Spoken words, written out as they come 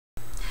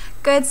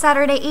Good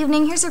Saturday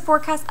evening. Here's your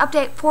forecast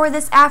update for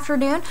this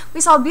afternoon.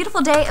 We saw a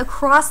beautiful day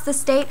across the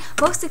state,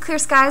 mostly clear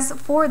skies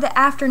for the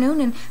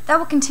afternoon, and that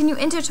will continue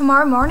into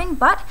tomorrow morning,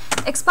 but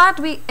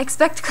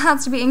expect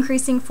clouds to be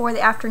increasing for the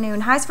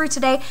afternoon. Highs for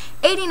today,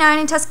 89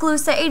 in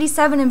Tuscaloosa,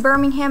 87 in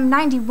Birmingham,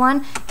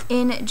 91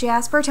 in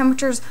Jasper.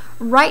 Temperatures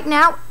right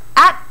now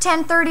at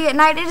 10:30 at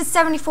night, it is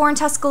 74 in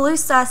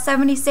Tuscaloosa,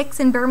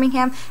 76 in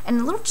Birmingham, and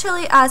a little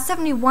chilly,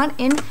 71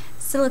 in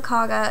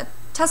Sylacauga.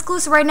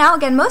 Tuscaloosa right now,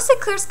 again, mostly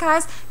clear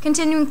skies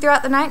continuing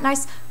throughout the night.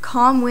 Nice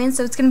calm winds,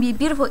 so it's going to be a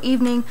beautiful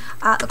evening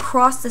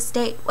across the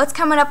state. What's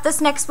coming up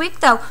this next week,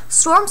 though?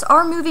 Storms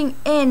are moving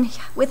in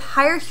with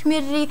higher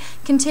humidity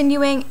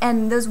continuing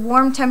and those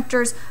warm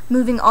temperatures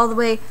moving all the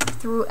way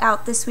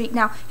throughout this week.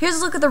 Now, here's a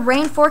look at the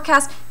rain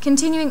forecast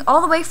continuing all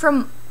the way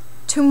from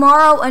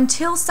tomorrow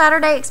until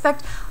Saturday.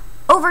 Expect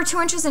over 2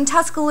 inches in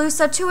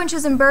Tuscaloosa, 2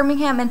 inches in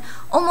Birmingham, and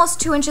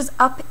almost 2 inches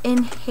up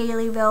in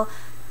Haleyville.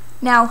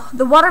 Now,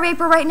 the water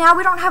vapor right now,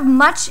 we don't have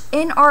much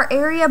in our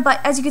area,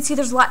 but as you can see,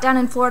 there's a lot down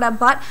in Florida,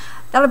 but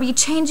that'll be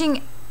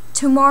changing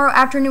tomorrow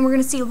afternoon. We're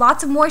going to see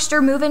lots of moisture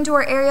move into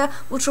our area,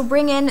 which will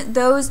bring in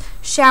those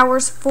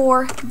showers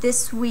for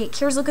this week.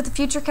 Here's a look at the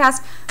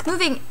futurecast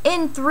moving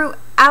in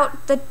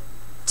throughout the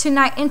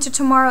tonight into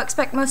tomorrow.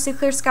 Expect mostly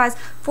clear skies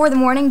for the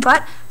morning,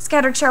 but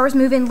scattered showers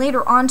move in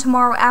later on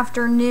tomorrow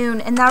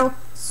afternoon, and that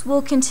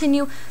will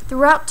continue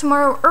throughout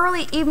tomorrow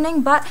early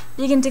evening, but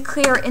begin to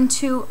clear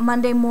into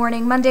Monday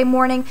morning. Monday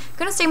morning,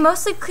 going to stay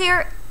mostly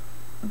clear,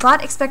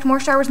 but expect more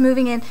showers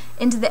moving in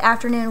into the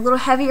afternoon. A little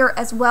heavier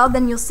as well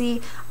than you'll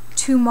see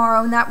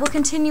tomorrow, and that will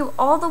continue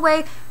all the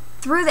way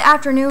through the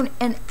afternoon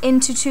and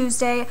into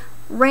Tuesday.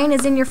 Rain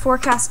is in your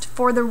forecast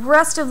for the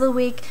rest of the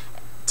week.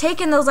 Take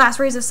in those last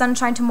rays of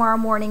sunshine tomorrow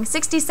morning.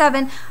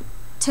 67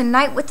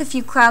 tonight with a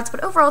few clouds,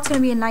 but overall it's going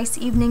to be a nice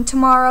evening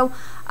tomorrow.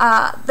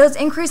 Those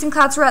increasing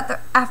clouds throughout the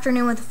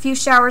afternoon with a few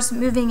showers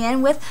moving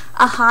in with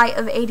a high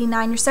of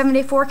 89. Your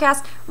 7-day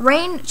forecast,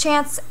 rain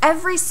chance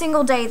every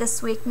single day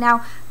this week.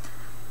 Now,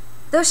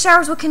 those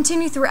showers will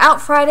continue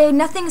throughout Friday.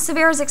 Nothing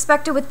severe is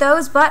expected with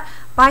those, but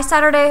by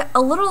Saturday,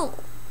 a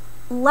little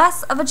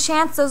less of a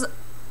chance. Those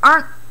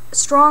aren't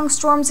strong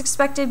storms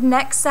expected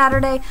next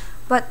Saturday,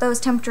 but those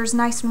temperatures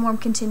nice and warm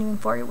continuing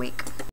for your week.